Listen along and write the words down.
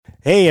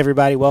Hey,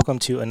 everybody, welcome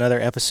to another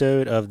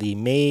episode of the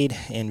Made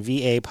in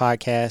VA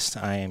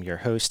podcast. I am your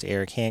host,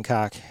 Eric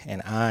Hancock,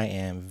 and I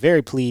am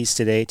very pleased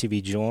today to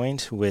be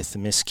joined with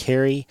Miss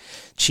Carrie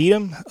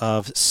Cheatham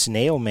of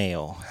Snail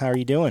Mail. How are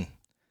you doing?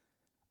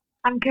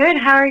 I'm good.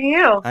 How are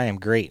you? I am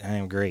great.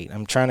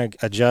 I'm trying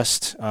to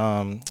adjust,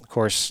 of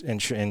course,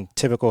 in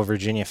typical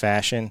Virginia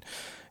fashion.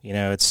 You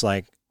know, it's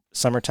like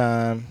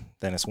summertime,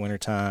 then it's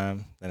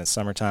wintertime, then it's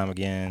summertime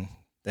again,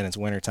 then it's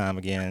wintertime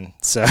again.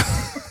 So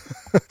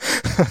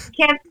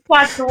Can't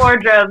watch the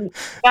wardrobe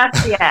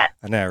just yet.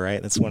 I know,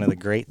 right? That's one of the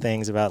great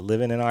things about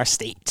living in our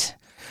state.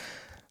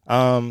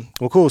 Well,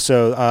 cool.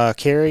 So,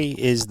 Carrie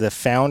is the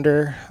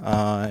founder,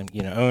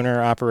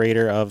 owner,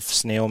 operator of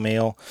Snail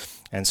Mail.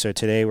 And so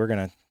today we're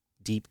going to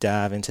deep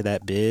dive into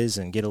that biz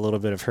and get a little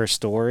bit of her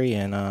story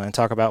and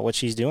talk about what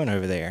she's doing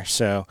over there.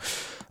 So,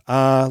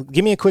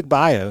 give me a quick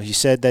bio. You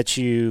said that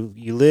you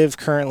live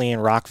currently in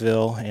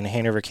Rockville in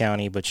Hanover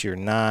County, but you're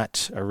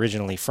not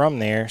originally from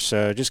there.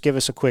 So just give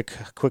us a quick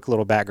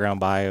little background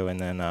bio, and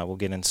then we'll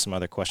get into some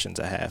other questions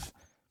I have.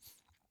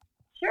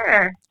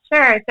 Sure.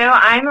 So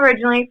I'm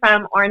originally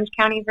from Orange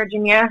County,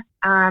 Virginia,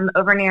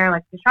 over near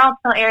like the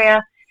Charlottesville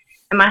area,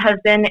 and my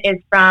husband is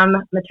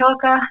from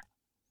Matoka,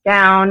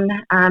 down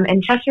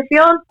in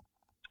Chesterfield,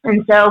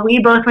 and so we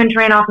both went to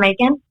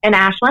Randolph-Macon in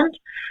Ashland.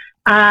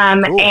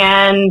 Cool.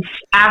 And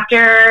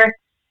after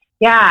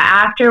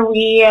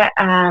we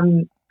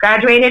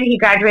graduated, he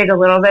graduated a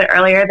little bit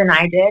earlier than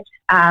I did.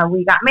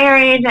 We got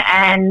married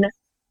and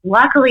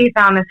luckily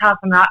found this house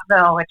in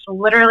Rockville, which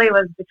literally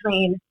was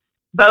between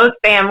both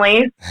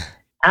families.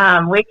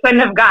 We couldn't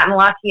have gotten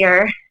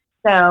luckier.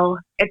 So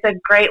it's a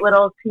great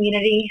little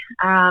community.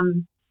 That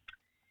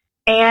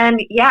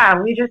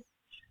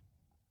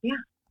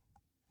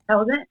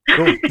was it.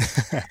 Cool.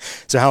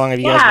 So how long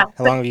have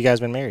you guys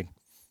been married?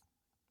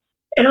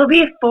 It'll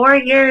be 4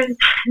 years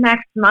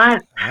next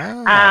month.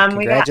 Wow,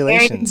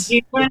 congratulations.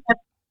 We got married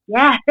in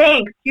June.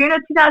 Thanks. June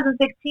of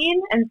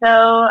 2016. And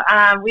so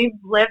we've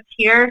lived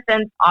here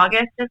since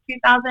August of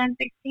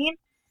 2016.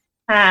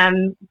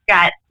 We've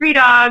got 3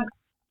 dogs,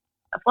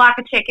 a flock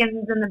of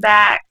chickens in the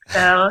back.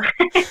 So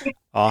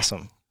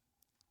Awesome.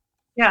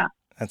 Yeah.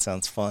 That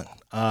sounds fun.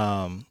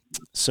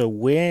 So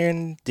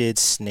when did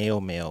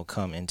Snail Mail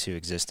come into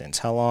existence?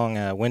 How long,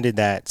 when did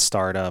that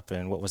start up,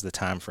 and what was the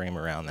time frame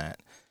around that?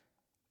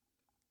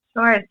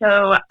 Sure.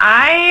 So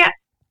I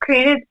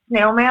created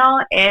Snail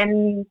Mail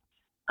in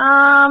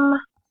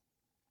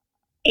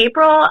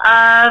April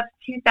of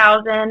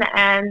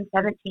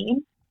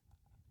 2017.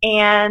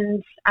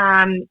 And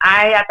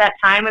I, at that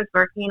time, was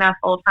working a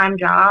full-time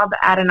job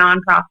at a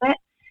nonprofit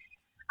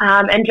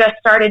and just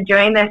started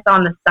doing this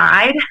on the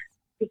side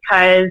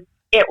because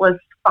it was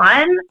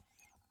fun.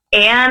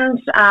 And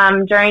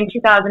during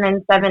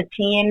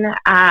 2017,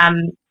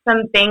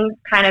 some things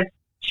kind of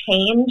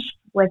changed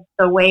with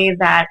the way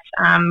that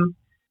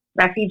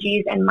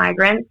refugees and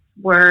migrants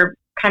were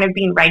kind of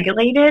being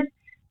regulated.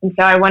 And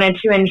so I wanted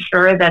to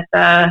ensure that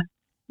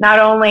not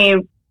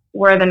only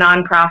were the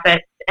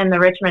nonprofits in the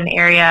Richmond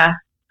area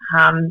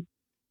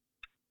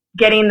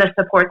getting the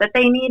support that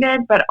they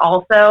needed, but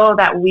also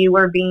that we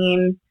were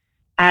being,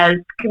 as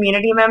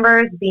community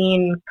members,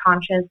 being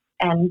conscious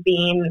and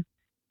being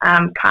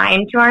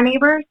kind to our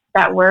neighbors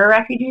that were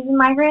refugees and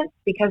migrants,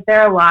 because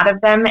there are a lot of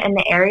them in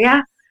the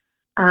area.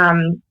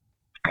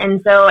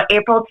 And so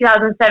April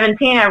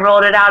 2017, I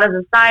rolled it out as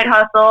a side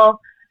hustle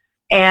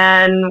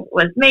and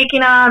was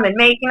making them. And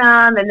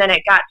then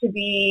it got to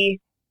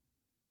be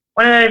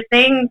one of those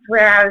things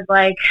where I was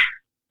like,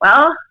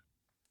 well,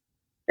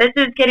 this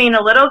is getting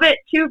a little bit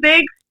too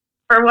big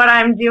for what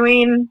I'm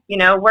doing,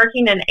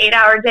 working an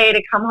 8-hour day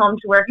to come home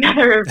to work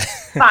another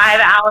 5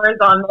 hours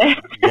on this.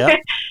 Yep.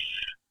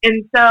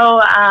 And so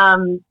I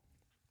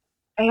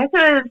guess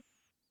it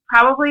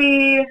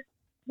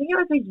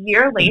was a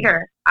year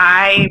later,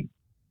 I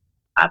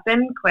up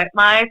and quit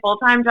my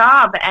full-time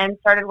job and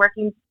started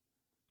working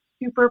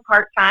super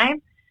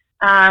part-time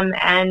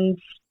and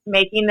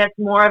making this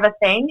more of a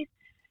thing.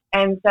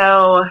 And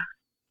so,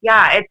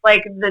 it's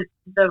like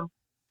the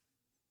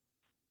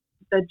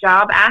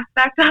job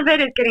aspect of it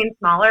is getting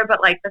smaller,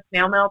 but like the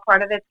snail mail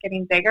part of it's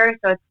getting bigger.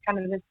 So it's kind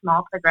of this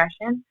small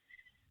progression.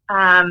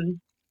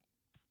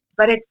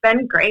 But it's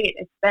been great.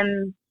 It's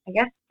been, I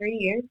guess, 3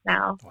 years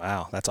now.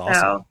 Wow, that's awesome.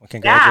 So, well,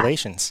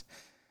 congratulations. Yeah.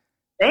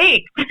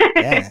 Thanks.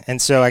 Yeah,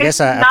 and so I guess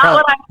what I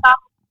thought.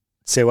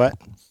 Say what?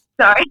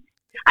 Sorry.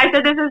 I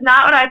said this is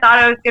not what I thought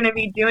I was going to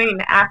be doing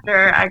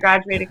after I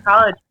graduated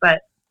college,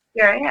 but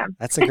here I am.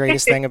 That's the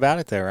greatest thing about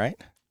it, though, right?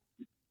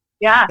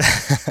 Yeah.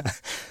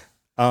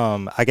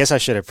 I guess I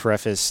should have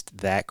prefaced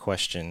that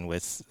question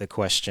with the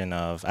question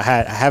of I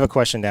have a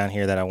question down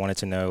here that I wanted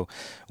to know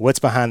what's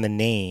behind the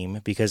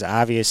name, because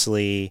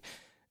obviously,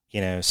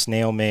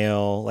 snail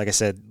mail, like I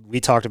said, we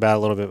talked about it a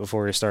little bit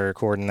before we started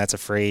recording. That's a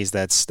phrase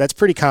that's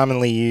pretty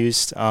commonly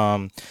used.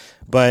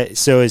 But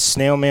so is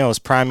snail mail is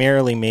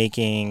primarily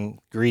making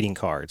greeting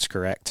cards,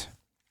 correct?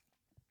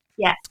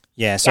 Yes.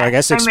 Yeah. So yes, I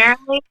guess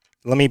primarily.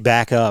 Let me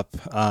back up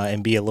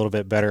and be a little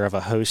bit better of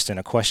a host and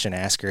a question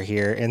asker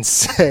here and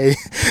say,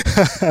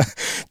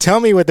 Tell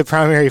me what the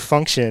primary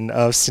function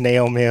of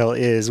Snail Mail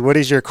is. What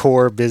is your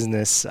core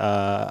business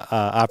Yeah,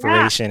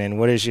 operation, and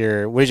what is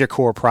your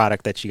core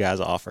product that you guys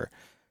offer?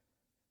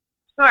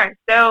 sure.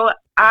 So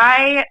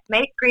I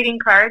make greeting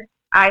cards.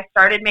 I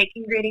started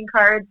making greeting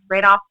cards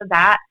right off the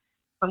bat.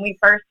 When we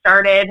first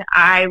started,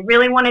 I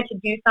really wanted to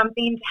do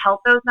something to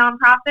help those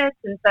nonprofits.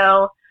 And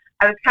so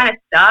I was kind of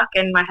stuck,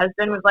 and my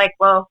husband was like,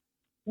 well,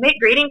 make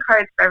greeting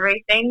cards for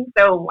everything.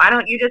 So why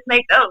don't you just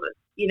make those?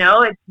 You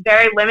know, it's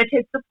very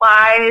limited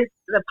supplies.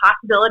 The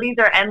possibilities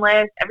are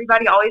endless.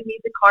 Everybody always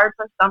needs a card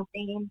for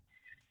something.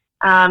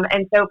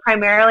 And so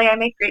primarily I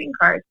make greeting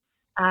cards.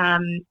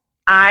 Um,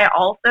 I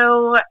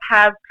also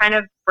have kind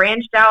of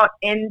branched out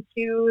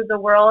into the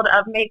world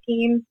of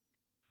making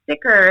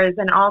stickers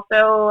and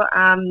also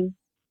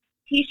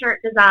t-shirt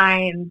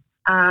designs.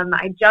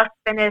 I just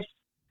finished,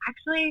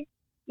 actually,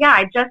 yeah,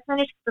 I just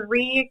finished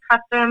 3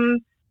 custom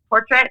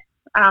portraits,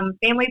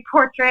 family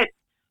portraits,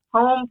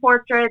 home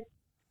portraits,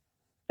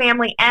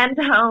 family and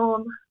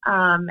home.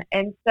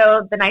 And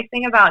so the nice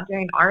thing about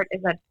doing art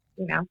is that,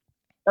 you know,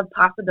 the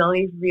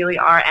possibilities really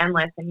are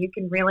endless, and you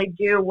can really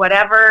do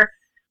whatever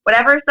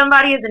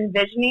somebody is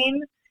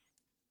envisioning.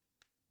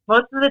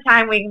 Most of the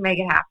time we can make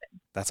it happen.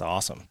 That's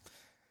awesome.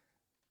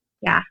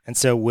 Yeah. And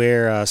so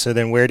where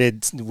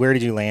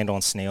did you land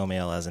on Snail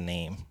Mail as a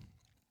name?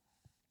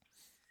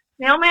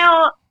 Snail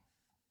mail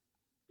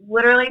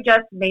literally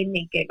just made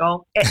me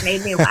giggle. It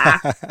made me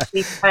laugh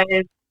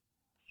because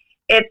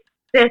it's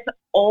this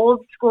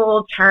old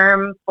school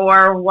term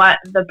for what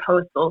the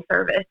postal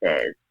service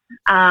is.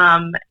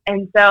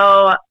 And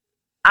so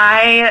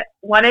I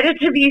wanted it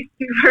to be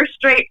super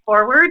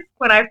straightforward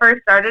when I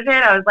first started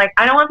it. I was like,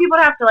 I don't want people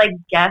to have to like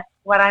guess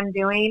what I'm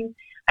doing.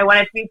 I want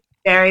it to be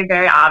very,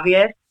 very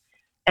obvious.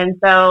 And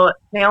so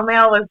snail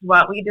mail was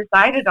what we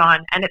decided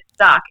on, and it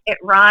stuck. It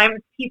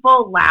rhymes.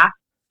 People laugh,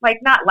 like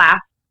not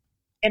laugh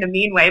in a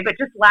mean way, but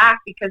just laugh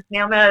because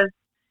snail mail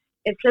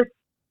is,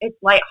 it's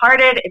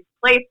lighthearted, it's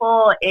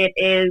playful, it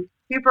is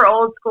super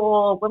old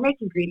school. We're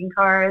making greeting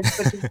cards,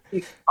 which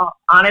is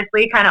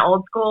honestly kind of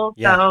old school.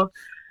 Yeah, So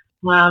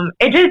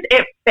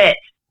it fit,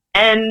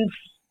 and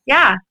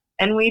yeah,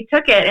 and we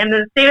took it in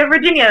the state of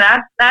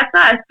Virginia. That's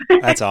us.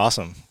 that's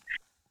awesome.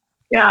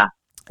 Yeah.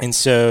 And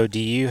so do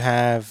you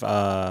have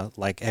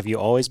have you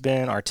always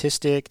been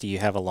artistic? Do you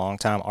have a long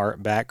time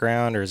art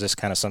background, or is this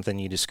kind of something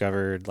you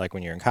discovered like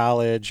when you're in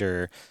college,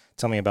 or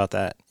tell me about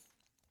that?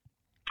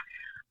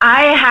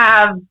 I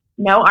have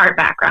no art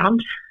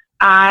background.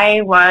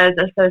 I was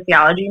a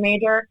sociology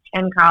major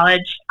in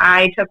college.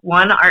 I took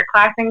one art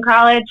class in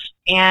college,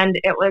 and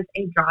it was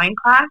a drawing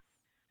class.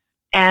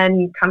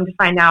 And come to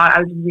find out,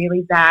 I was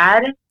really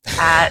bad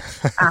at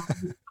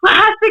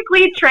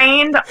classically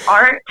trained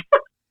art.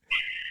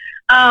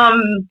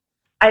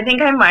 I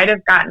think I might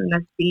have gotten a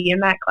C in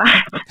that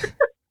class.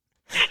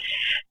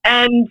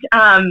 And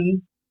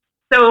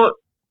so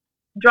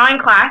drawing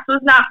class was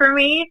not for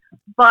me,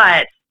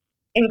 but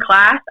in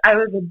class, I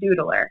was a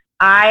doodler.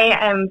 I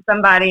am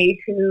somebody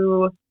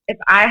who, if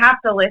I have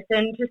to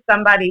listen to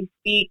somebody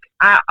speak,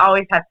 I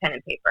always have pen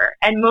and paper.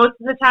 And most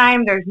of the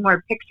time, there's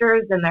more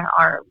pictures than there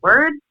are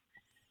words,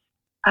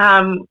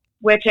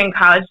 which in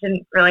college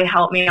didn't really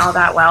help me all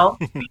that well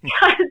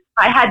because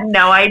I had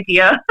no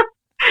idea.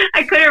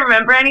 I couldn't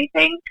remember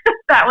anything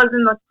that was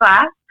in the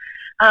class.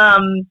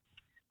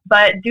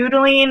 But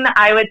doodling,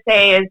 I would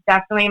say, is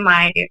definitely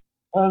my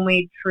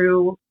only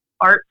true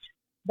art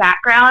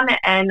background.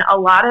 And a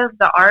lot of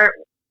the art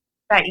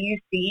that you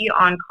see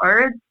on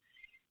cards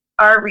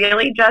are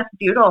really just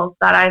doodles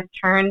that I've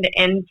turned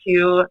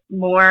into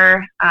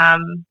more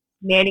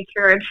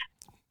manicured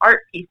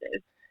art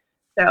pieces.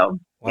 So,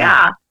 Wow,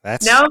 yeah,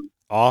 that's no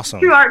awesome.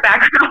 true art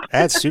background.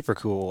 That's super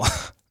cool.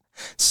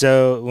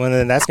 So, well,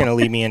 then that's going to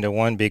lead me into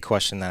one big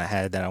question that I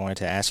had that I wanted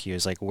to ask you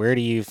is like, where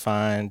do you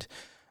find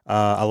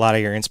a lot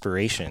of your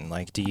inspiration?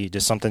 Like,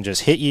 does something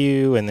just hit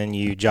you and then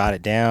you jot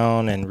it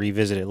down and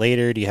revisit it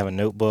later? Do you have a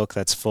notebook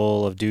that's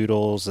full of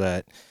doodles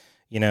that,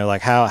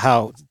 like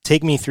how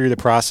take me through the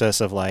process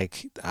of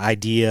like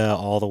idea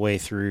all the way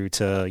through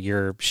to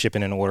your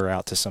shipping an order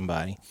out to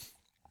somebody?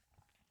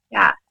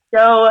 Yeah.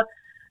 So,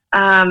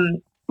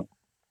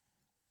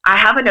 I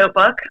have a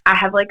notebook. I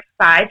have like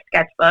 5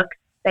 sketchbooks.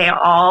 They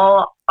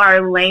all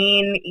are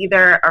laying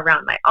either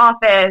around my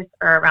office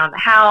or around the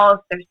house.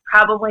 There's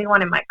probably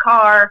one in my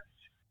car.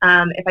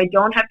 If I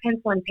don't have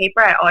pencil and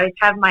paper, I always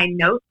have my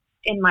notes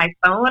in my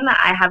phone.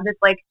 I have this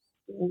like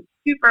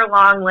super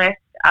long list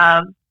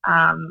of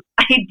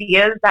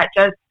ideas that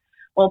just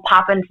will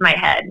pop into my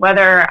head.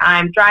 Whether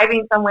I'm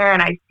driving somewhere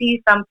and I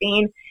see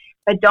something, if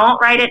I don't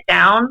write it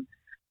down,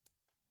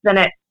 then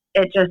it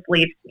just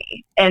leaves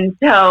me. And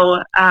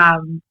so,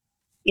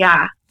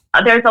 yeah.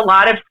 There's a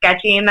lot of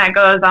sketching that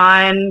goes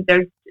on.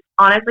 There's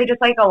honestly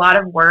just like a lot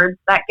of words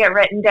that get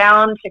written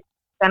down.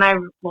 Then I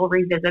will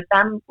revisit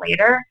them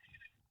later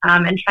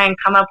and try and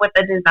come up with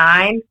a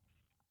design.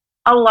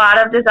 A lot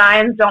of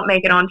designs don't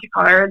make it onto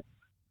cards.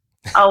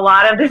 A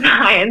lot of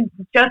designs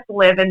just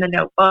live in the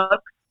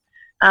notebook.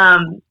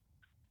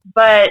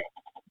 But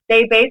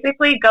they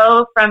basically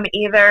go from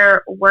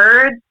either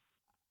words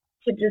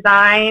to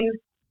design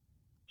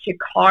to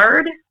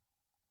card,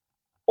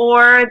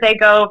 or they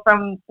go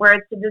from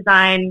words to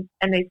design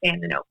and they stay in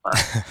the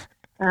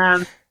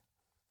notebook.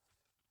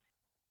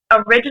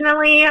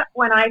 Originally,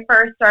 when I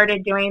first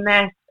started doing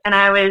this, and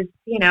I was,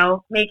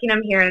 making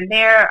them here and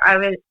there,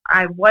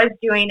 I was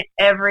doing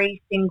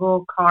every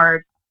single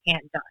card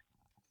hand done.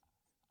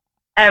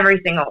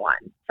 Every single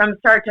one. From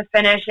start to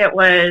finish, it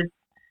was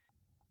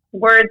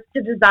words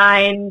to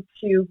design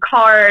to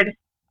card,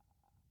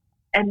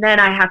 and then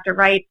I have to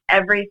write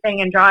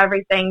everything and draw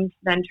everything to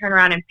then turn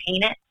around and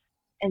paint it.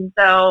 And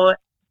so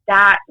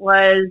that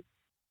was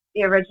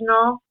the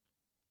original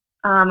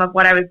of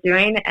what I was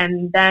doing.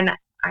 And then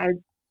I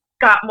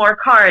got more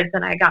cards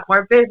and I got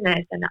more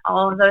business, and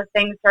all of those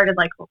things started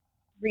like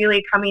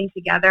really coming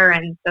together.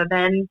 And so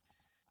then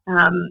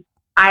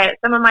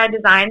some of my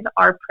designs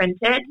are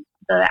printed.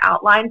 The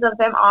outlines of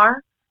them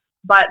are,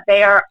 but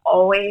they are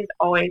always,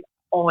 always,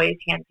 always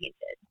hand painted.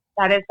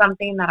 That is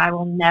something that I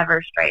will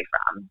never stray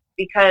from,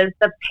 because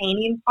the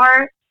painting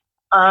part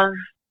of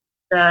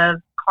the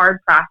card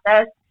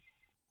process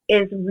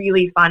is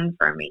really fun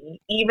for me,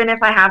 even if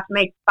I have to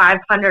make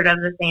 500 of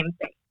the same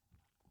thing.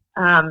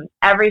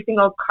 Every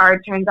single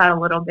card turns out a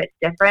little bit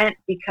different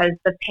because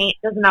the paint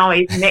doesn't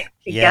always mix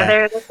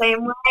together the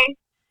same way.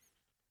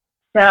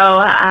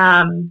 So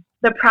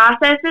the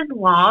process is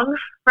long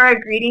for a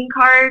greeting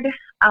card,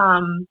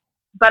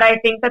 but I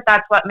think that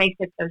that's what makes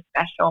it so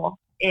special.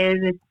 Is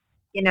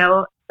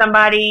it's,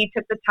 somebody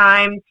took the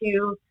time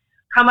to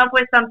come up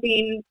with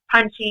something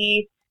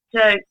punchy,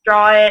 to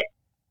draw it,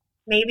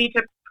 maybe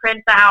to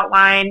print the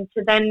outline,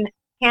 to then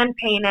hand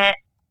paint it,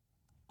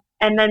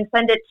 and then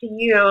send it to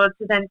you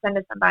to then send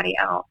to somebody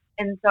else.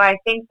 And so I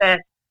think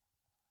that,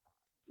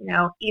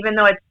 even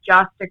though it's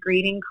just a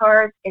greeting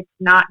card, it's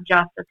not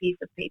just a piece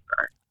of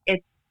paper.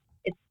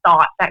 It's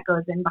thought that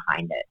goes in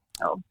behind it.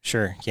 So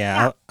sure.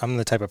 Yeah. I'm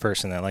the type of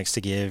person that likes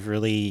to give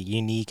really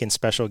unique and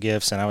special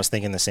gifts. And I was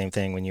thinking the same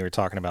thing when you were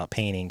talking about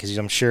painting, because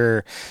I'm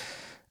sure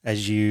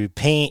as you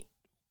paint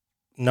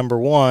number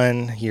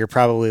one, you're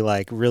probably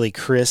like really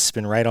crisp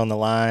and right on the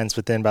lines.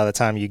 But then by the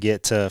time you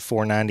get to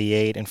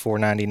 498 and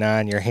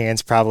 499, your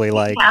hand's probably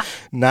like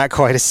not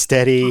quite as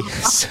steady.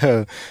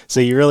 So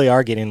you really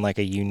are getting like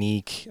a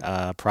unique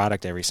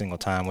product every single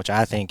time, which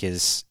I think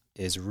is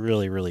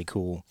really, really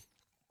cool.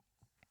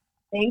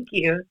 Thank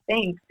you.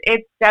 Thanks.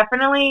 It's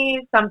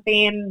definitely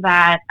something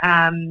that,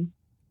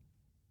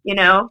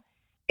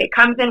 it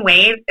comes in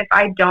waves. If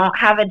I don't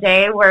have a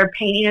day where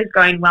painting is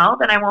going well,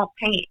 then I won't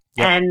paint.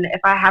 Yep. And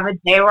if I have a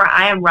day where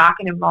I am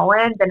rocking and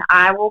rolling, then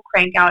I will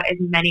crank out as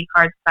many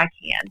cards as I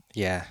can.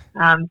 Yeah.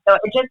 So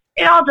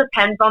it all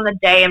depends on the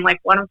day and like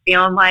what I'm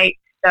feeling like.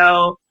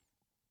 So,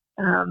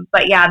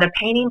 but yeah, the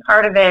painting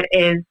part of it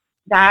is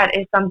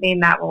something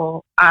that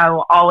I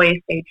will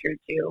always stay true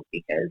to,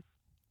 because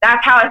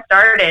that's how I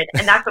started,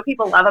 and that's what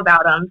people love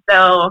about them.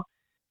 So,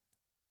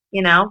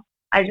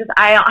 I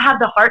don't have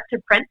the heart to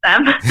print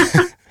them.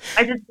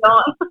 I just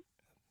don't.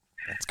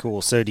 That's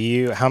cool. So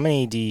how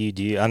many do you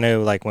do? I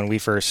know like when we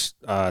first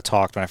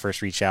talked, when I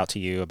first reached out to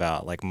you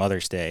about like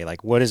Mother's Day,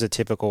 like what is a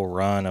typical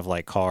run of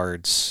like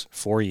cards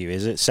for you?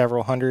 Is it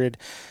several hundred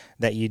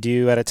that you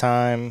do at a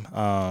time?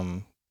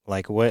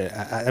 Like what,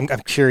 I'm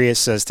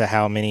curious as to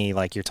how many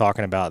like you're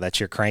talking about that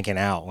you're cranking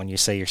out when you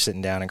say you're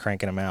sitting down and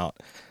cranking them out.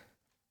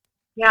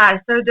 Yeah,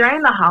 so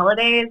during the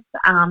holidays,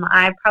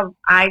 I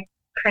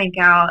crank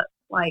out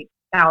like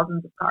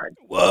thousands of cards.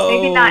 Whoa.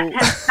 Maybe not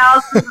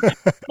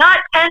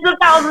tens of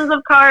thousands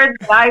of cards,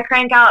 but I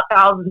crank out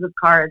thousands of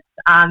cards.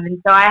 And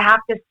so I have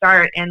to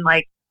start in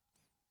I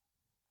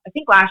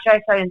think last year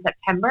I started in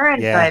September,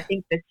 and so I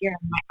think this year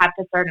I might have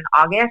to start in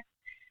August,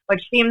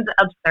 which seems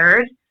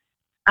absurd.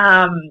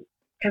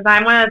 Because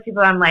I'm one of those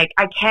people, I'm like,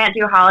 I can't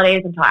do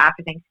holidays until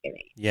after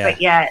Thanksgiving. Yeah.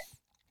 But yet,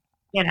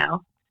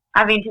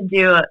 having to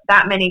do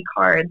that many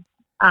cards.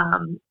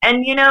 And,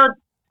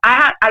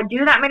 I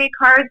do that many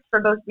cards for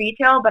both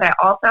retail, but I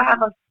also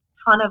have a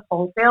ton of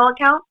wholesale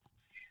accounts.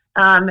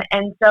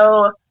 And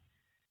so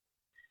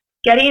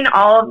getting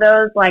all of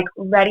those like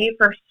ready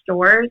for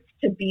stores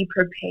to be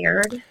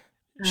prepared.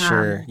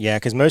 Sure. Yeah.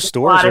 Cause most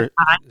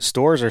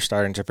stores are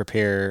starting to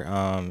prepare,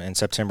 in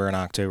September and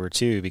October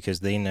too,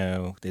 because they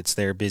know it's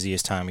their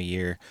busiest time of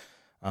year.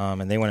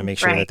 And they want to make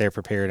sure that they're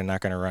prepared and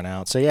not going to run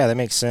out. So yeah, that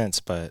makes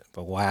sense. But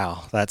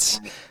wow, that's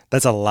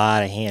a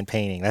lot of hand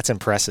painting. That's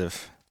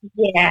impressive.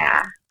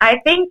 Yeah. I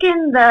think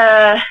in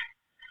the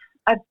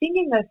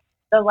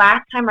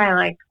last time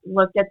I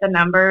looked at the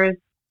numbers,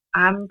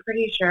 I'm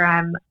pretty sure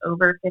I'm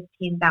over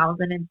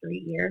 15,000 in 3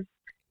 years.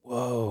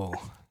 Whoa.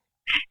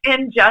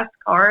 In just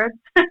cards.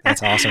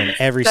 That's awesome. And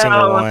every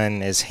single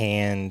one is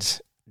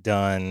hand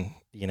done,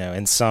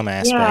 in some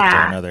aspect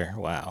or another.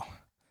 Wow.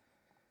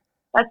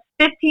 That's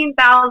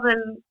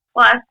 15,000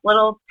 plus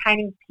little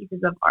tiny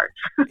pieces of art.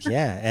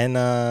 Yeah. And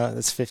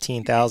that's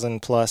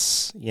 15,000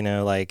 plus,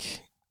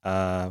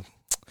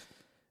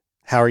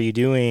 how are you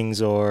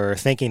doings or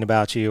thinking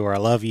about you or I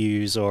love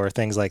yous or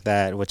things like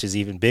that, which is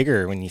even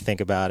bigger when you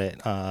think about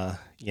it.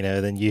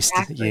 than you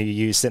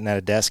sitting at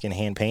a desk and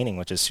hand painting,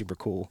 which is super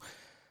cool.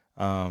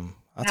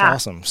 That's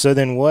awesome. So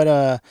then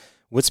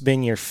what's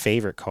been your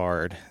favorite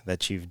card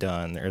that you've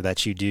done or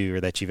that you do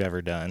or that you've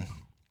ever done?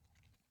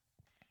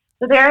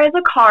 So there is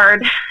a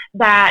card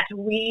that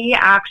we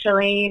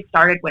actually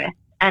started with,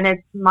 and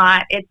it's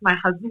my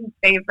husband's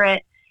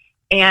favorite,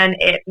 and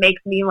it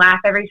makes me laugh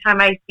every time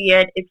I see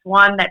it. It's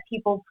one that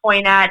people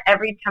point at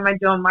every time I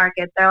do a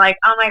market. They're like,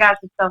 "Oh my gosh,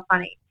 it's so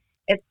funny."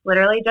 It's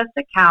literally just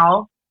a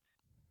cow,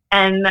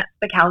 and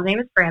the cow's name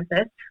is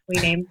Francis. We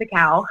named the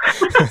cow.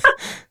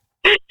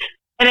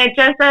 And it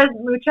just says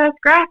Muchas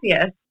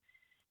Gracias.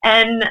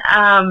 And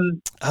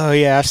oh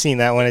yeah, I've seen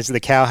that one. It's the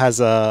cow has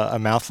a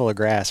mouthful of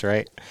grass,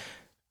 right?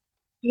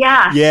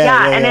 Yeah.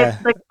 And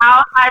it's the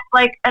cow has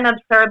like an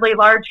absurdly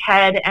large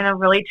head and a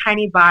really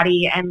tiny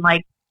body and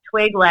like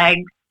twig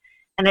legs,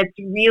 and it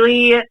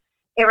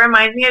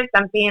reminds me of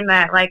something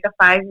that like a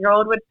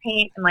 5-year-old would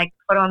paint and like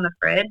put on the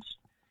fridge.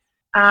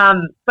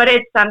 But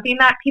it's something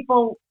that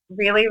people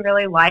really,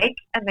 really like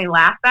and they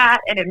laugh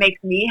at, and it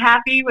makes me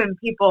happy when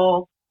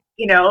people,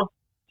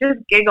 just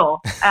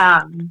giggle.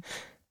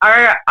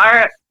 Our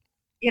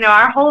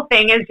whole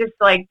thing is just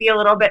to like be a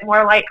little bit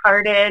more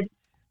lighthearted,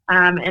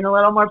 and a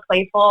little more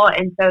playful.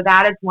 And so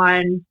that is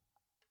one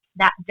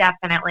that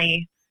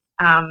definitely,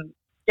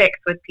 sticks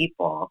with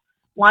people.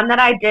 One that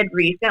I did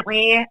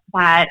recently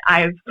that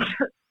I've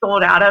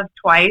sold out of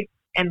twice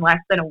in less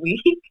than a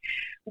week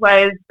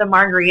was the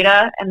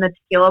margarita and the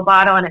tequila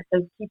bottle, and it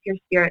says "Keep your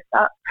spirits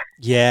up."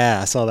 Yeah,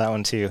 I saw that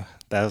one too.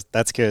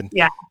 That's good.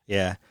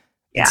 Yeah.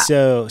 And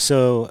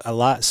so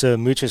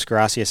Muchas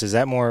Gracias, is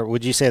that more,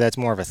 would you say that's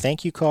more of a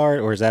thank you card,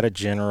 or is that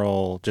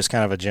just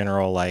kind of a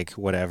general, like,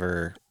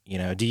 whatever,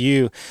 do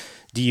you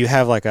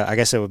have like I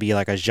guess it would be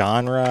like a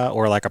genre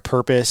or like a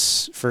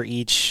purpose for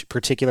each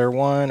particular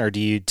one, or do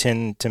you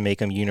tend to make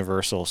them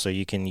universal so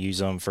you can use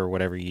them for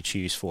whatever you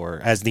choose for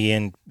as the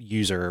end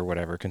user or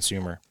whatever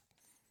consumer?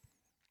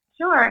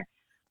 Sure.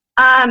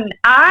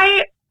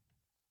 I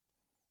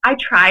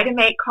try to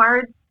make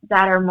cards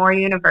that are more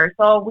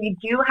universal. We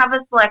do have a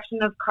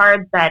selection of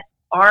cards that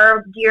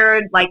are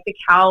geared, like the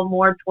cow,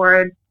 more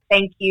toward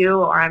thank you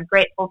or I'm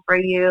grateful for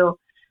you,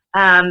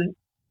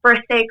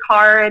 birthday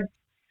cards,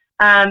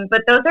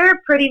 but those are a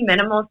pretty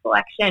minimal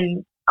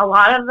selection. A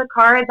lot of the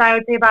cards, I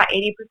would say about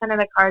 80% of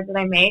the cards that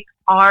I make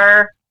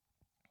are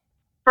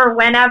for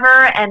whenever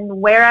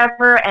and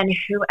wherever and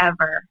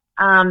whoever.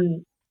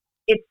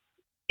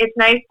 It's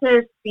nice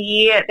to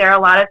see there are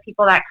a lot of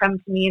people that come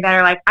to me that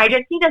are like, I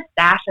just need a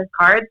stash of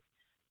cards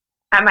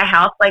at my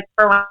house, like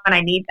for when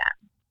I need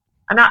them.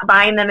 I'm not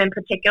buying them in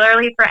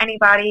particularly for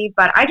anybody,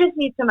 but I just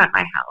need them at my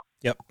house.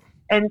 Yep.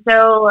 And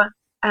so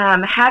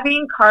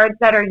having cards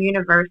that are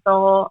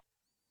universal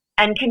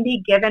and can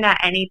be given at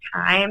any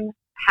time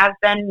have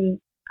been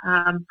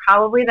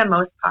probably the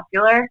most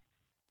popular,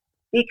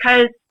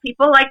 because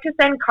people like to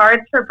send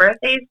cards for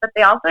birthdays, but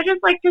they also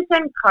just like to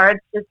send cards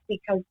just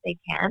because they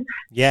can.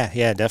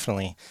 Yeah,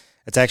 definitely.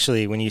 It's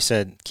actually, when you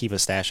said keep a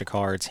stash of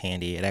cards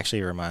handy, it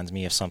actually reminds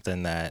me of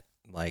something that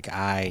like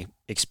I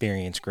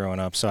experienced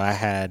growing up. So I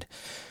had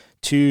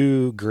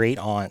 2 great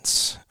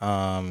aunts.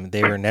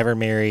 They were never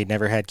married,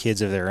 never had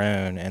kids of their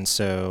own. And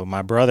so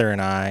my brother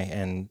and I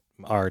and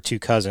our 2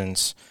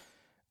 cousins,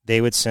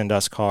 they would send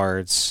us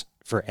cards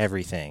for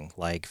everything,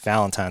 like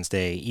Valentine's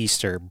Day,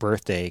 Easter,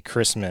 birthday,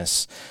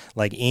 Christmas,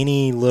 like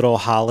any little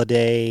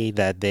holiday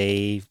that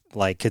they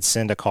like could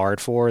send a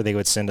card for, they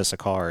would send us a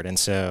card. And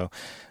so,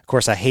 of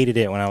course, I hated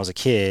it when I was a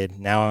kid.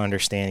 Now I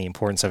understand the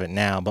importance of it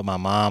now, but my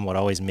mom would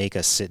always make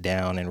us sit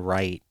down and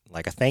write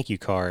like a thank you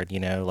card,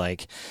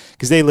 like,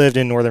 because they lived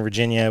in Northern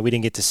Virginia.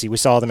 We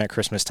saw them at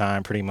Christmas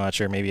time pretty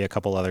much, or maybe a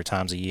couple other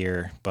times a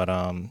year. But,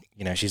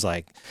 she's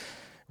like,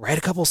 write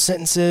a couple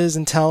sentences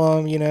and tell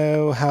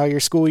them, how your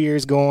school year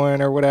is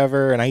going or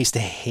whatever. And I used to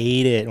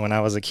hate it when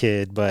I was a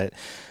kid, but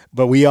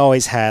we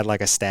always had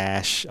like a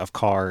stash of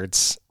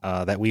cards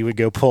that we would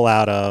go pull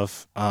out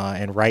of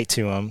and write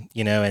to them,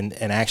 and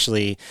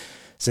actually,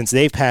 since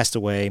they've passed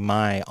away,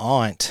 my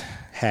aunt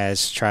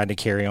has tried to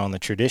carry on the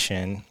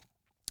tradition.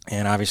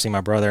 And obviously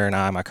my brother and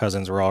I, my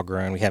cousins, were all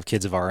grown. We have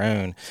kids of our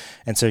own.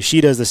 And so she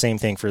does the same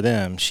thing for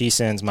them. She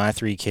sends my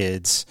 3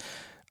 kids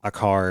a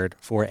card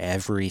for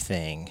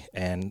everything,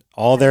 and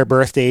all their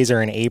birthdays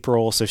are in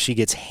April, so she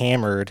gets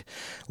hammered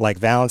like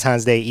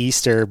Valentine's Day,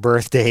 Easter,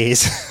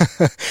 birthdays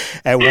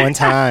at one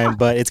time.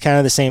 But it's kind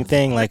of the same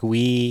thing. Like,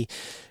 we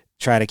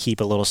try to keep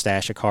a little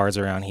stash of cards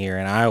around here,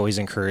 and I always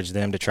encourage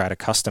them to try to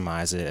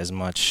customize it as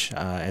much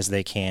as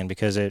they can,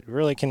 because it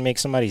really can make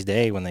somebody's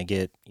day when they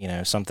get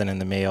something in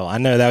the mail. I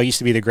know that used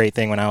to be the great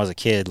thing when I was a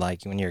kid.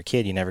 Like, when you're a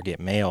kid, you never get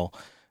mail.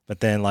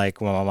 But then,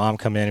 like, when my mom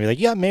come in and be like,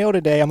 "You got mail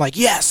today," I'm like,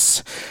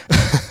 "Yes!"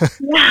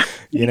 Yeah,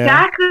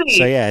 exactly.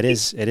 So yeah, it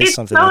is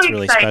something so that's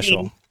really exciting.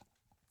 special.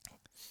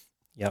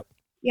 Yep.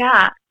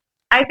 Yeah,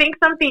 I think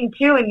something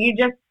too, and you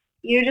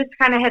just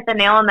kind of hit the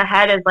nail on the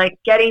head, is like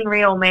getting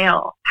real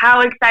mail.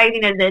 How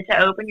exciting is it to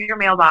open your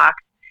mailbox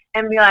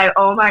and be like,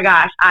 "Oh my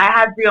gosh, I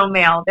have real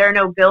mail. There are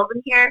no bills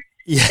in here.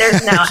 Yeah.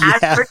 There's no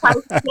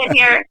advertisement in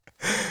here."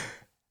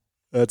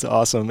 That's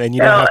awesome. And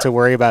you don't have to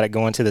worry about it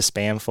going to the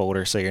spam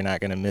folder, so you're not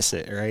going to miss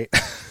it, right?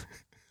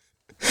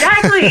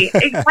 Exactly.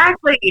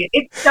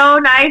 It's so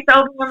nice to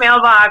open your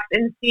mailbox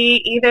and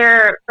see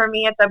either, for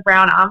me, it's a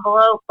brown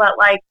envelope, but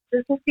like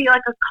just to see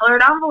like a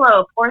colored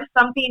envelope or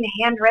something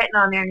handwritten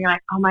on there and you're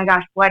like, oh my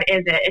gosh, what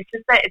is it? It's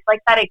just that it's like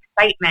that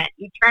excitement.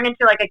 You turn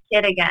into like a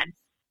kid again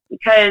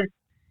because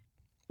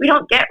we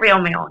don't get real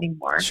mail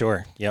anymore.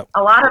 Sure. Yep.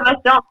 A lot of us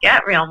don't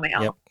get real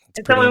mail. Yep.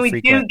 And so when we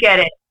do get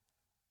it,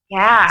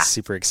 it's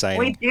super exciting.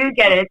 We do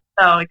get it. It's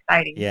so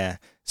exciting. Yeah.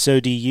 So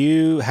do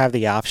you have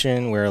the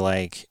option where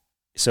like,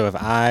 so if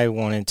I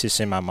wanted to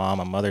send my mom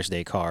a Mother's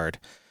Day card,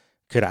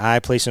 could I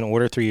place an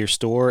order through your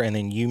store and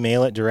then you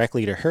mail it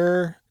directly to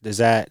her? Is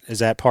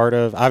that part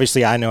of,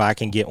 obviously I know I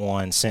can get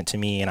one sent to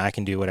me and I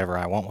can do whatever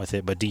I want with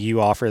it, but do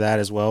you offer that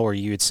as well, or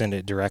you would send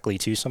it directly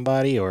to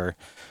somebody, or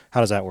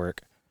how does that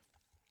work?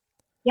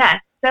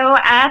 Yes. So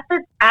at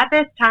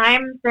this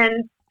time,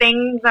 since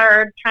things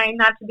are trying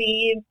not to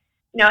be,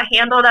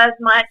 handled as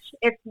much,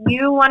 if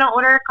you want to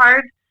order a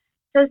card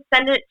to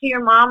send it to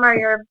your mom or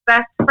your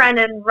best friend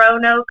in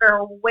Roanoke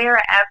or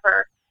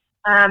wherever,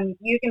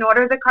 you can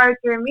order the card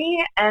through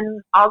me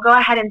and I'll go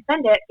ahead and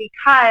send it,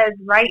 because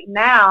right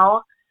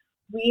now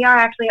we are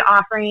actually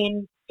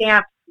offering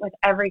stamps with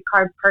every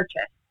card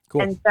purchase.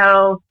 Cool. And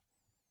so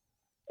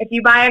if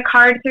you buy a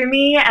card through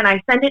me and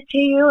I send it to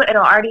you,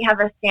 it'll already have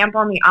a stamp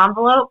on the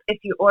envelope. If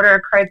you order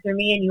a card through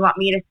me and you want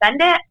me to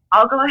send it,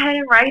 I'll go ahead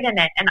and write in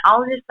it and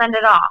I'll just send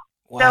it off.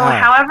 Wow.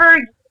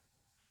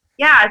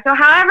 So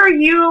however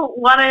you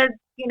want to,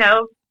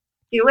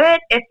 do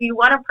it. If you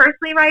want to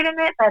personally write in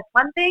it, that's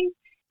one thing.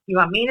 If you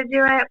want me to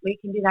do it, we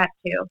can do that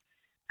too.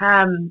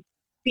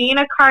 Being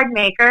a card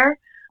maker,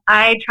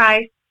 I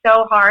try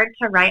so hard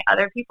to write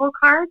other people's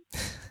cards.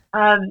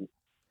 And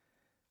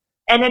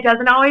it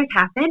doesn't always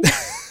happen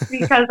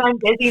because I'm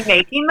busy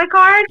making the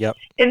card. Yep.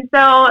 And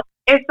so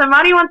if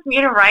somebody wants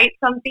me to write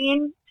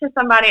something to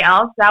somebody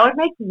else, that would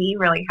make me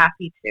really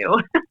happy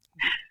too.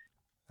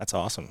 That's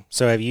awesome.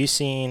 So have you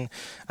seen,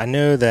 I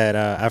know that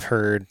I've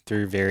heard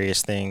through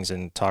various things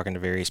and talking to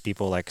various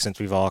people, like since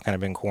we've all kind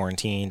of been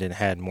quarantined and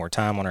had more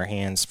time on our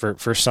hands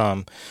for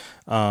some,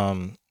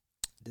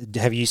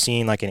 have you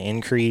seen like an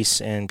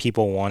increase in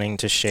people wanting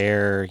to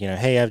share,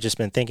 hey, I've just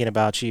been thinking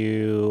about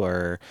you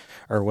or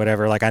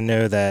whatever? Like I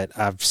know that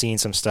I've seen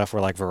some stuff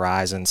where like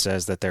Verizon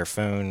says that their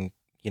phone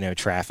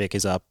traffic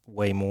is up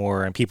way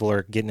more and people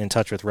are getting in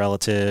touch with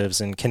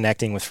relatives and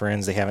connecting with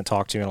friends they haven't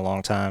talked to in a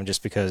long time,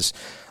 just because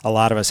a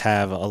lot of us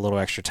have a little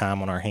extra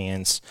time on our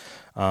hands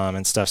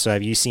and stuff. So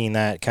have you seen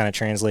that kind of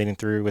translating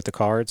through with the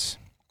cards?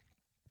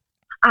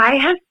 I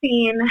have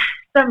seen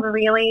some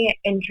really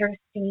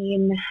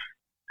interesting,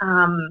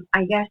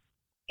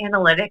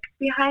 analytics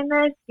behind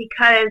this,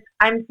 because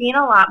I'm seeing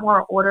a lot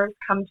more orders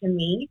come to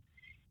me.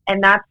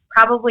 And that's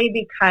probably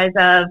because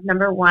of,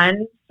 number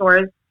one,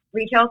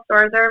 retail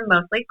stores are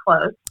mostly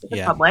closed to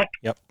the public.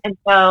 Yep. And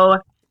so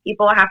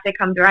people have to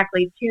come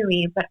directly to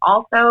me, but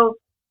also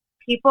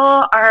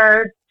people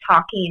are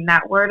talking.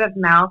 That word of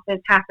mouth is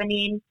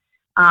happening.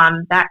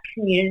 That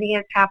community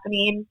is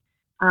happening,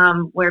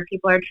 where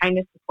people are trying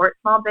to support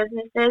small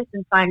businesses.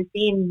 And so I'm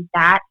seeing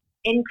that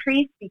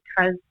increase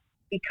because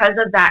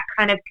of that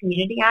kind of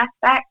community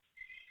aspect.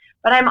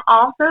 But I'm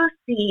also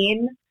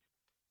seeing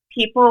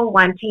people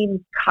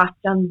wanting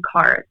custom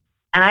cards.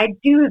 And I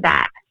do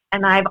that.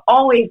 And I've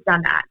always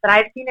done that, but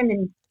I've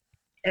seen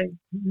a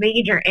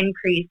major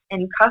increase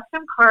in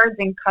custom cards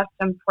and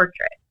custom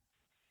portraits.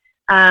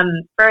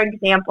 For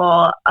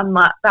example,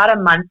 about a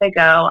month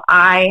ago,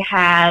 I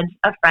had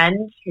a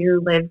friend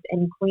who lives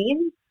in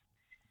Queens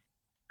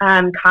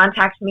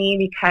contact me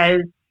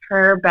because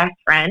her best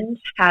friend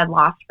had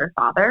lost her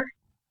father,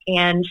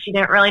 and she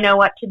didn't really know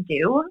what to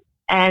do.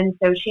 And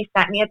so she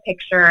sent me a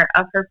picture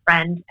of her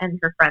friend and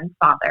her friend's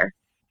father,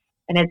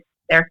 and it's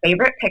their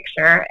favorite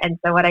picture. And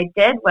so what I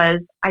did was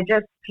I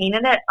just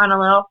painted it on a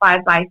little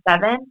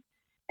 5x7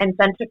 and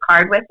sent a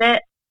card with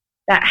it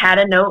that had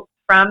a note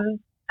from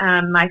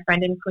my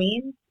friend in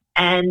Queens.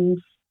 And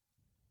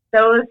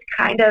those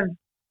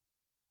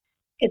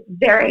it's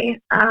very,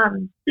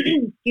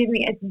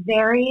 it's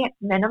very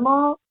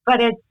minimal, but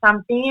it's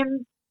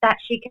something that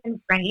she can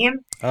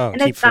frame. Oh,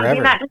 and it's something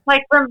forever. That just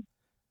like,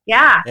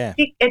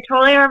 it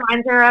totally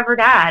reminds her of her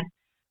dad.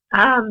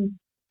 And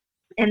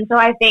so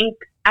I think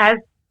as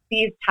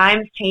these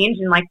times change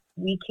and like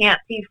we can't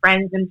see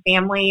friends and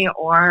family,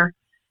 or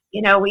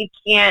we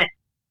can't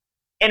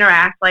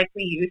interact like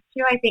we used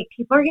to, I think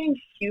people are getting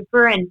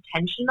super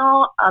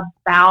intentional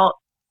about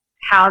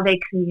how they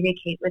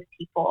communicate with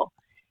people.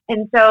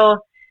 And so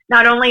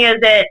not only is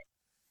it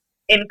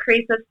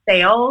increase of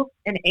sales,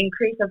 an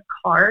increase of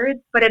cards,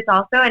 but it's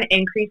also an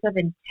increase of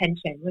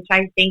intention, which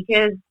I think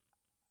is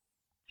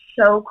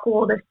so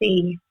cool to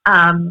see.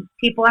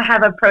 People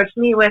have approached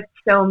me with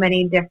so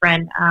many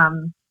different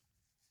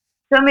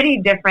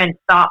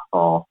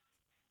thoughtful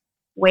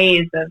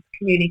ways of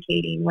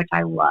communicating, which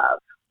I love.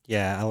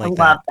 Yeah, I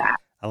love that.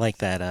 I like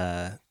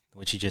that,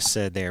 what you just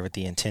said there with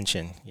the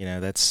intention.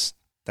 That's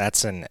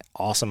That's an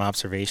awesome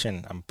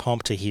observation. I'm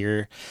pumped to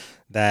hear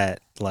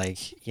that.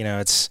 Like,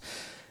 it's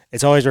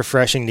always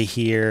refreshing to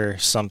hear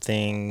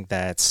something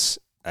that's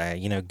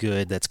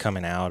good, that's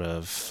coming out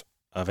of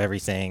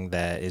everything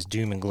that is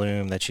doom and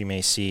gloom that you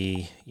may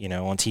see,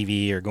 on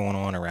TV or going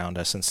on around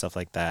us and stuff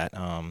like that.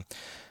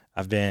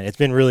 It's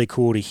been really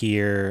cool to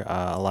hear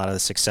a lot of the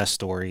success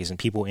stories and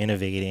people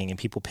innovating and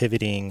people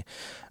pivoting.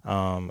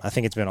 I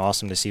think it's been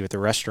awesome to see what the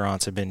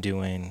restaurants have been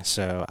doing.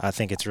 So I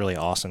think it's really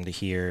awesome to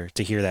hear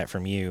that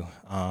from you,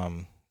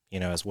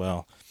 as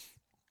well.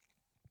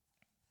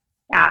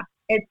 Yeah,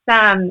 it's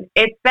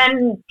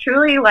been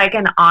truly like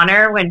an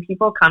honor when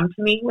people come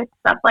to me with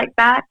stuff like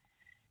that,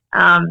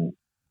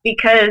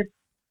 because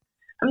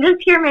I'm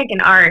just here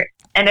making art,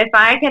 and if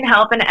I can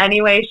help in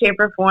any way, shape,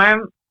 or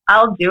form,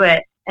 I'll do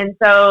it. And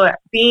so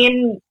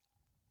being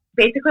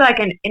basically like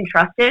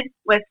entrusted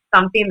with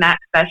something that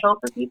special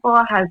for people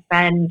has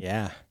been,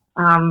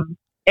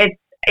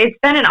 it's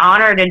been an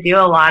honor to do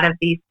a lot of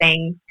these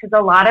things, because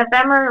a lot of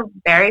them are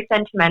very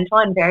sentimental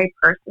and very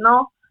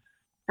personal.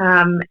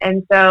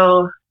 And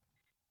so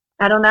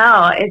I don't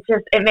know,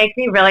 it makes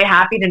me really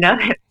happy to know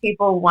that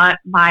people want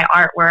my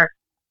artwork,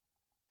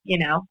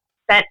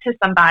 sent to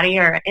somebody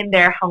or in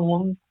their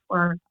homes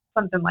or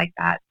something like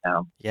that.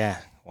 So yeah,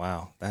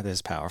 wow, that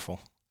is powerful.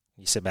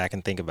 You sit back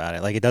and think about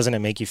it. Like, it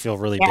doesn't make you feel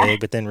really big,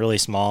 but then really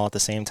small at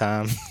the same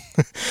time.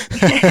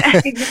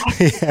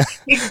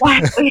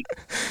 Exactly.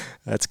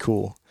 That's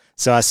cool.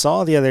 So I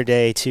saw the other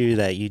day too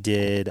that you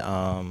did,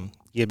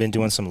 you've been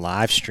doing some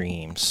live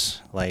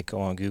streams, like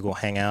on Google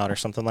Hangout or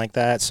something like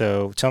that.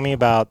 So tell me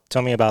about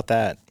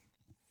that.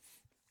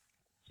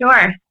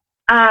 Sure.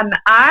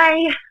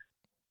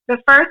 The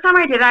first time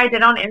I did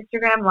on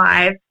Instagram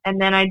Live, and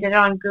then I did it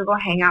on Google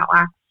Hangout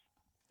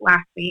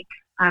last week.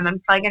 I'm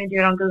probably going to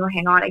do it on Google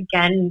Hangout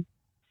again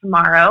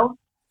tomorrow.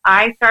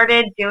 I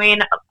started doing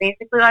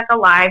basically like a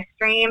live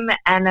stream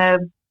and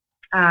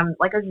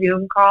like a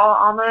Zoom call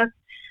almost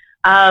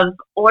of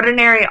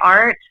ordinary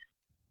art.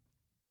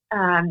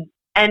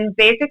 And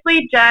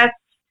basically just,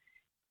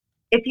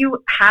 if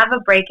you have a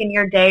break in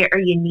your day or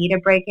you need a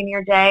break in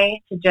your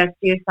day to just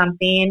do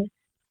something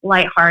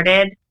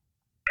lighthearted,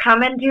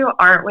 come and do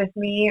art with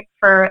me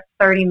for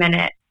 30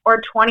 minutes. Or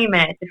 20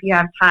 minutes if you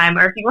have time,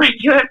 or if you want to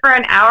do it for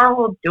an hour,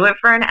 we'll do it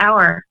for an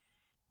hour.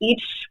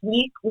 Each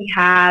week we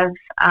have,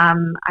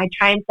 I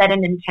try and set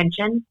an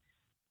intention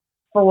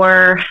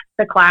for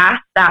the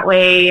class. That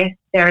way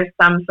there's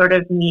some sort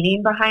of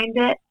meaning behind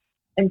it.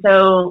 And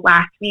so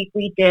last week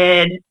we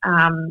did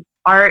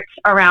art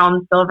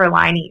around silver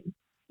linings.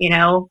 We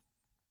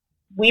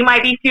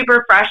might be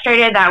super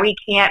frustrated that we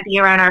can't be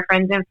around our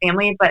friends and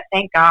family, but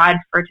thank God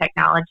for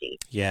technology.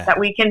 Yeah. That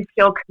we can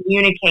still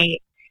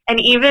communicate and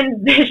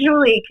even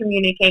visually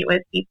communicate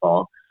with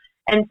people.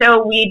 And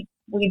so we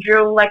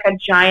drew like a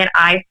giant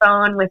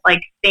iPhone with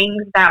like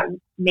things that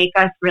make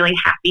us really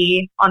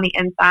happy on the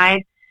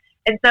inside.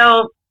 And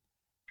so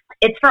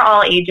it's for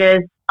all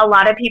ages. A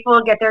lot of people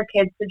get their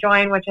kids to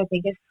join, which I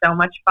think is so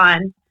much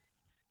fun.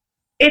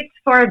 It's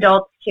for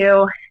adults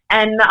too.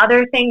 And the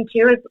other thing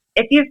too is,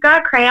 if you've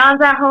got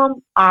crayons at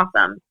home,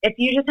 awesome. If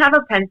you just have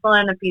a pencil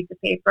and a piece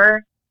of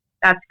paper,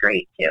 that's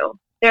great too.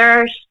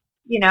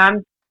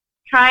 I'm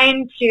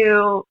trying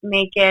to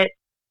make it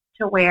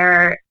to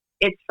where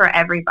it's for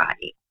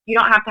everybody. You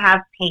don't have to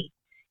have paint.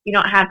 You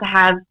don't have to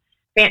have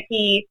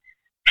fancy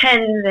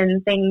pens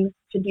and things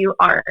to do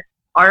art.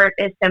 Art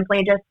is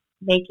simply just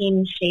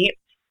making shapes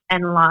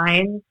and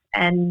lines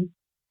and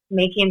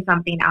making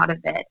something out of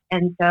it.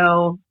 And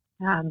so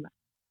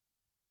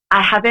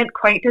I haven't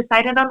quite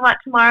decided on what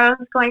tomorrow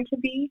is going to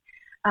be,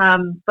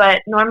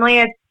 but normally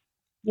it's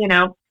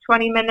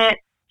 20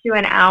 minutes to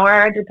an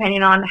hour,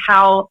 depending on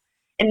how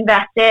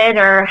invested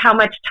or how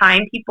much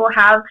time people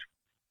have.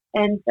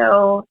 And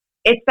so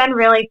it's been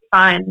really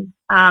fun.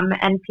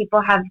 And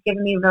people have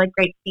given me really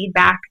great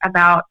feedback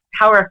about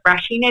how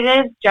refreshing it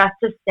is just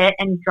to sit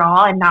and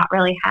draw and not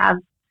really have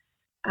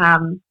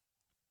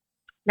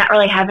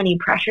any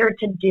pressure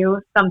to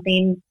do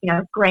something,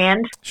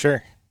 grand.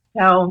 Sure.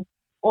 So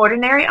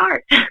ordinary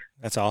art.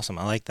 That's awesome.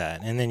 I like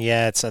that. And then,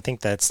 I think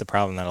that's the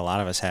problem that a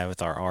lot of us have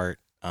with our art.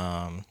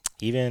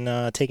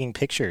 Even taking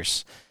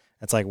pictures.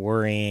 It's like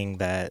worrying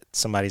that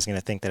somebody's going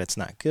to think that it's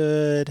not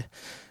good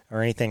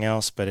or anything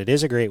else, but it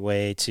is a great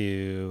way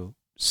to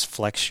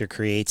flex your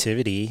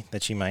creativity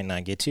that you might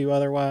not get to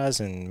otherwise,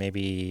 and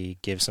maybe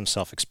give some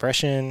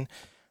self-expression.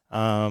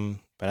 But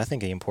I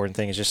think the important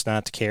thing is just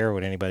not to care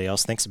what anybody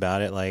else thinks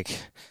about it. Like,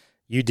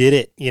 you did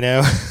it,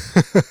 Yeah,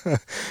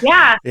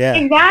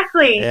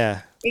 exactly.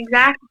 Yeah,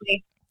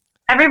 exactly.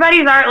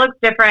 Everybody's art looks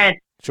different.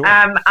 sure.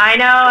 I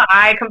know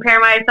I compare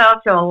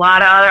myself to a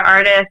lot of other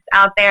artists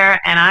out there,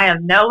 and I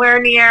am nowhere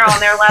near on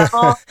their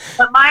level.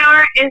 But my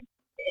art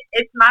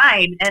it's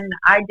mine, and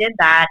I did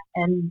that.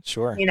 And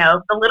Sure.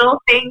 the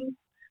little things,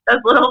 those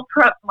little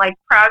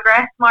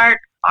progress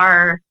marks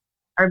are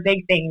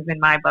big things in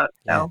my book.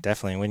 So Yeah,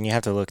 definitely. When you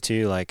have to look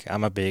too, like,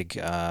 I'm a big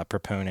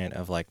proponent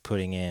of like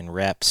putting in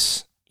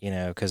reps,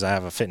 because I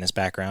have a fitness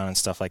background and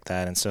stuff like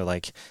that. And so,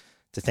 like,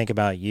 to think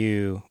about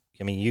you,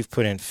 I mean, you've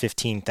put in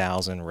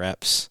 15,000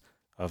 reps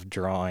of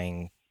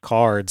drawing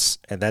cards,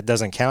 and that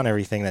doesn't count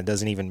everything that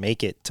doesn't even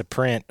make it to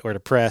print or to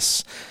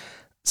press.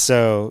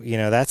 So,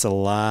 that's a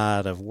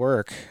lot of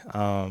work.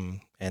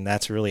 And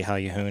that's really how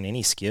you hone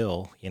any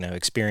skill,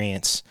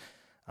 experience.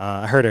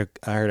 I heard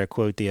a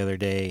quote the other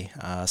day.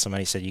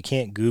 Somebody said, you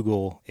can't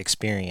Google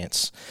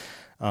experience.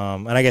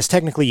 And I guess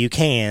technically you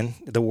can,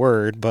 the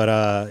word, but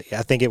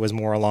I think it was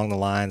more along the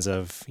lines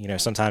of,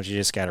 sometimes you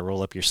just got to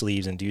roll up your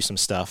sleeves and do some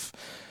stuff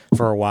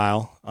for a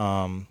while,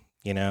 and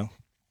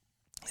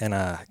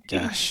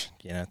gosh,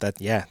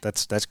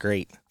 that's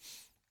great.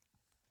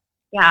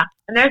 Yeah,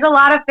 and there's a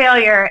lot of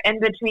failure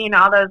in between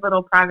all those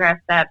little progress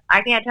steps.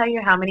 I can't tell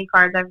you how many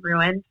cards I've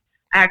ruined.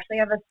 I actually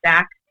have a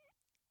stack.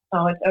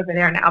 Oh, it's over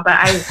there now, but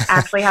I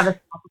actually have a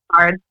stack of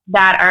cards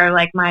that are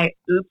like my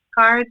oops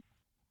cards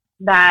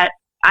that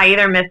I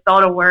either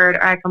misspelled a word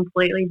or I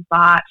completely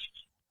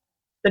botched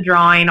the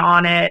drawing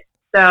on it.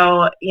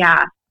 So,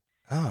 yeah.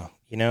 Oh,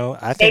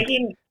 I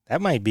think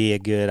that might be a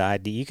good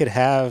idea. You could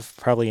have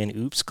probably an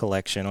oops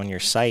collection on your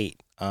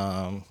site.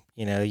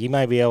 You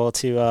might be able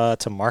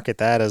to market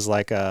that as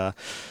like a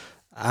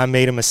I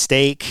made a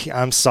mistake,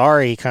 I'm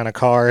sorry kind of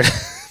card.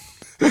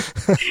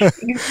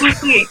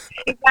 Exactly.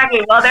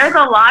 Well, there's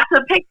a lot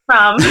to pick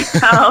from,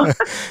 so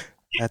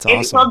that's maybe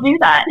awesome. we'll do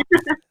that.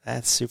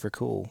 That's super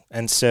cool.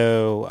 And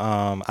so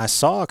I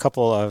saw a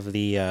couple of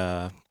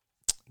the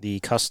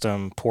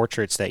custom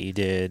portraits that you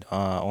did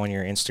on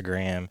your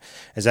Instagram.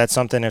 Is that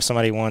something, if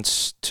somebody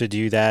wants to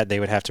do that,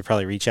 they would have to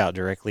probably reach out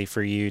directly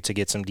for you to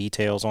get some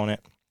details on it?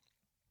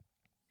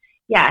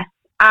 Yes,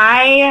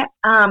 I've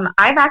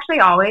actually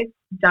always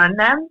done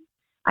them.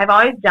 I've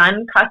always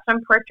done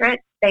custom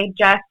portraits. They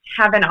just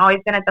haven't always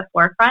been at the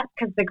forefront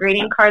because the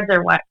greeting cards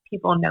are what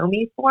people know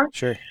me for.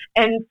 Sure.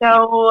 And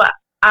so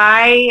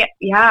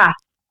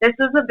this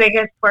was the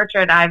biggest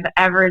portrait I've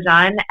ever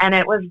done, and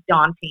it was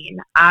daunting.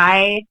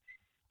 I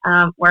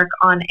work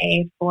on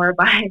a 4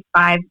 by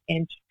 5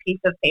 inch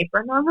piece of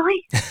paper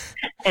normally.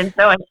 And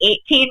so an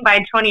 18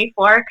 by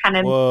 24 kind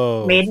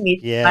of made me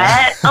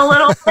sweat a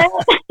little bit.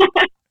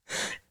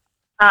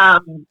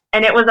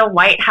 And it was a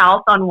white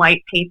house on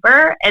white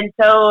paper. And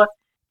so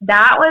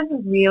that was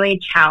really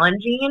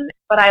challenging,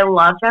 but I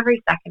loved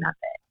every second of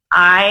it.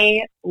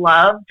 I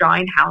love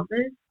drawing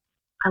houses.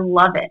 I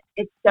love it.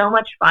 It's so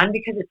much fun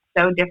because it's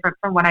so different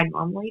from what I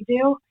normally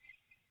do.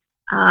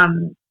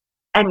 And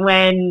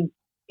when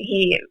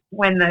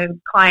the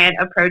client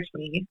approached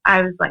me,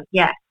 I was like,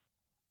 yes,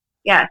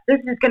 this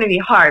is going to be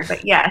hard,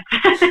 but yes.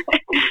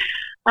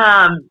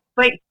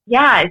 But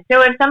yeah,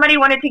 so if somebody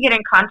wanted to get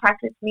in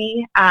contact with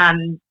me,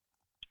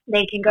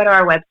 they can go to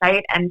our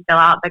website and fill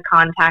out the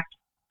contact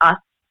us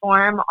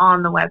form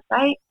on the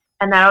website,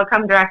 and that'll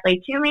come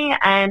directly to me.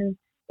 And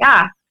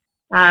yeah,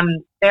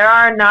 there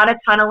are not a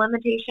ton of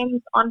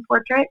limitations on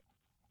portraits.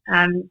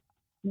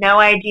 No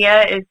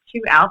idea is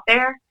too out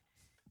there.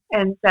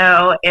 And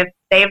so if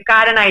they've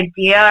got an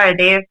idea or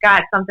they've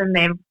got something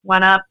they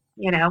want to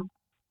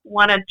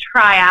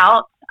try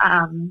out,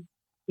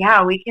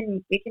 we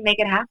can make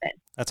it happen.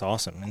 That's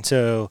awesome. And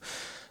so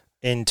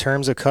in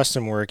terms of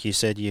custom work, you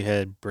said you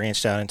had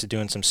branched out into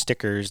doing some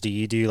stickers. Do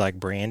you do like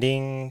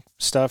branding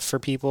stuff for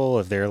people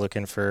if they're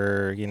looking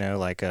for,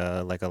 like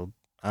a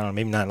I don't know,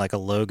 maybe not like a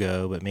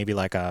logo, but maybe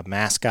like a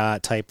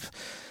mascot type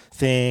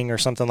thing or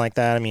something like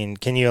that? I mean,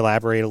 can you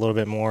elaborate a little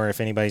bit more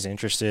if anybody's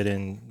interested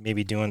in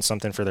maybe doing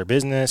something for their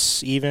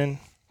business even?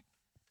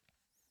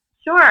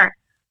 Sure.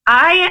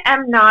 I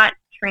am not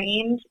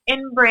trained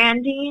in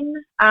branding,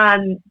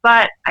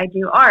 but I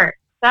do art.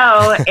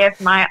 So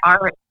if my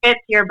art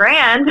fits your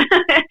brand,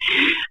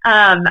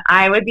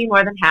 I would be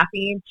more than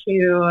happy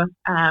to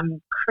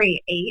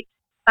create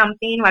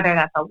something, whether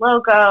that's a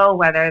logo,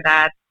 whether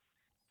that's,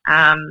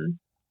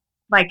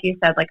 like you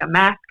said, like a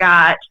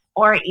mascot,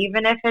 or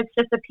even if it's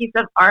just a piece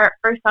of art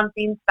for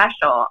something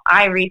special.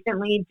 I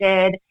recently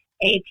did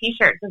a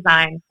t-shirt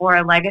design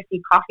for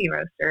Legacy Coffee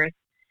Roasters,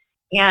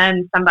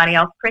 and somebody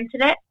else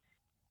printed it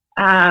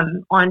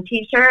on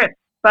t-shirts.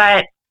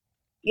 But,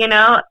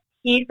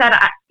 he said,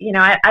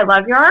 I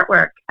love your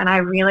artwork, and I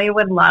really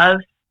would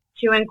love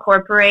to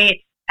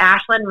incorporate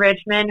Ashland,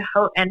 Richmond,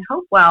 and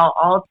Hopewell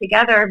all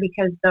together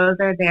because those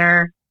were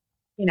their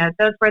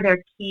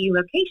key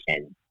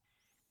locations.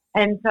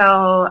 And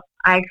so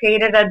I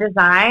created a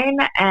design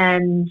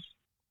and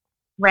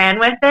ran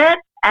with it,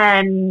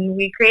 and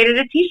we created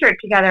a t-shirt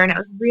together, and it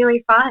was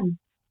really fun.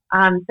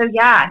 I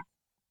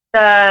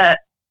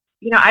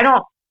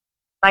don't,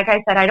 like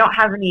I said, I don't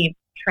have any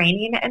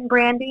training in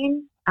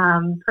branding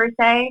per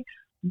se,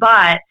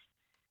 but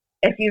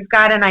if you've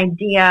got an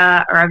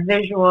idea or a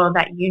visual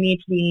that you need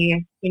to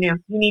be, you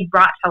need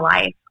brought to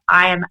life,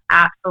 I am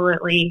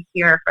absolutely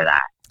here for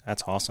that.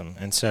 That's awesome.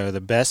 And so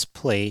the best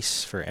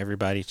place for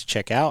everybody to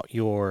check out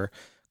your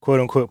quote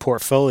unquote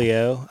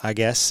portfolio, I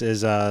guess,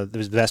 is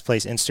the best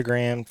place,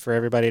 Instagram, for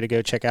everybody to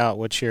go check out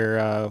what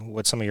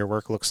some of your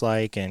work looks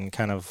like, and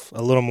kind of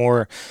a little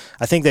more.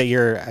 I think that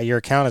your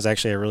account is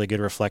actually a really good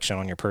reflection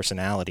on your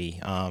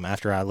personality.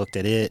 After I looked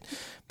at it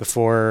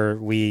before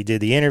we did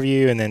the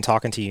interview, and then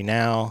talking to you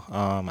now,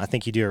 I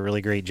think you do a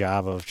really great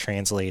job of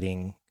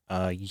translating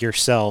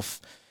yourself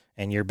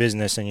and your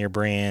business and your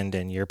brand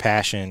and your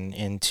passion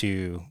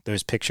into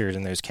those pictures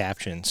and those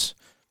captions.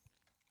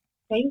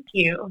 Thank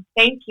you.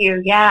 Thank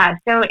you. Yeah.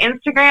 So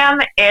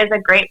Instagram is a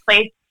great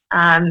place,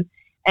 and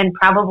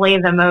probably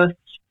the most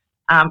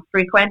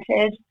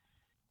frequented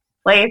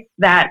place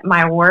that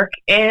my work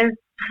is.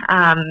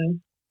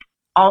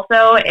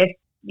 Also, if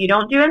you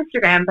don't do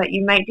Instagram, but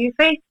you might do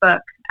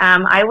Facebook,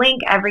 I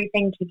link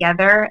everything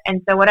together.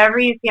 And so whatever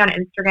you see on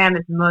Instagram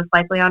is most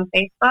likely on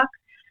Facebook.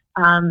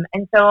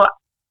 And so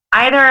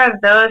either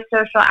of those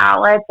social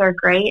outlets are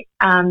great.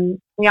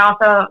 We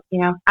also,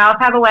 I also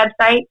have a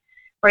website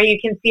where you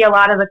can see a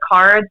lot of the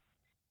cards.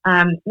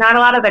 Not a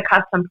lot of the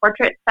custom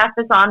portrait stuff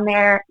is on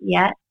there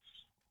yet,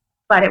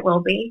 but it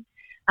will be.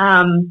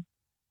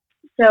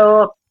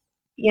 So,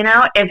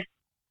 if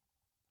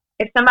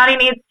somebody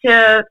needs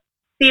to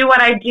see what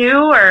I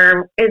do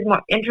or is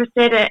more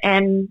interested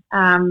in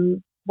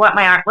what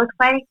my art looks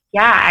like,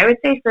 yeah, I would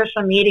say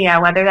social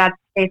media, whether that's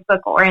Facebook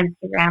or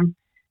Instagram,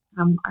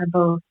 are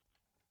both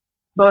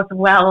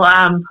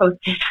well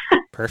posted.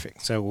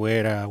 Perfect. So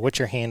what's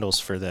your handles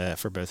for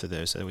both of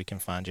those so that we can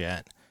find you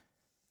at?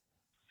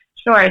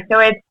 Sure. So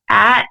it's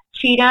at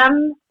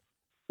Cheatham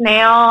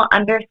Snail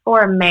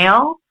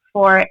 _mail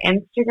for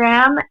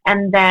Instagram,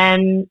 and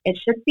then it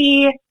should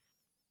be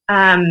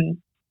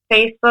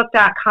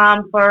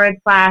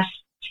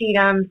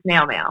Facebook.com/Cheatham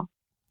Snail Mail.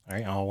 All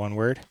right, all one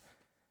word?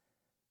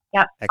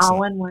 Yep, excellent. All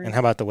one word. And how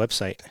about the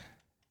website?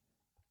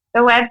 The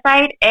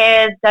website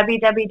is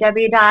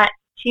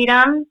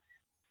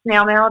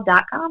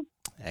www.cheathamsnailmail.com.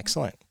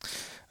 Excellent.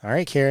 All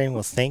right, Carrie.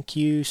 Well, thank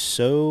you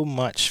so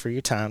much for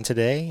your time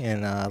today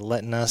and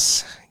letting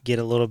us get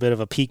a little bit of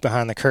a peek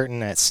behind the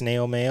curtain at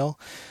Snail Mail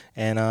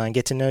and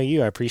get to know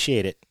you. I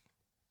appreciate it.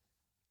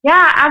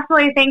 Yeah,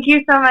 absolutely. Thank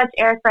you so much,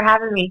 Eric, for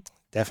having me.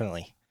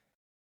 Definitely.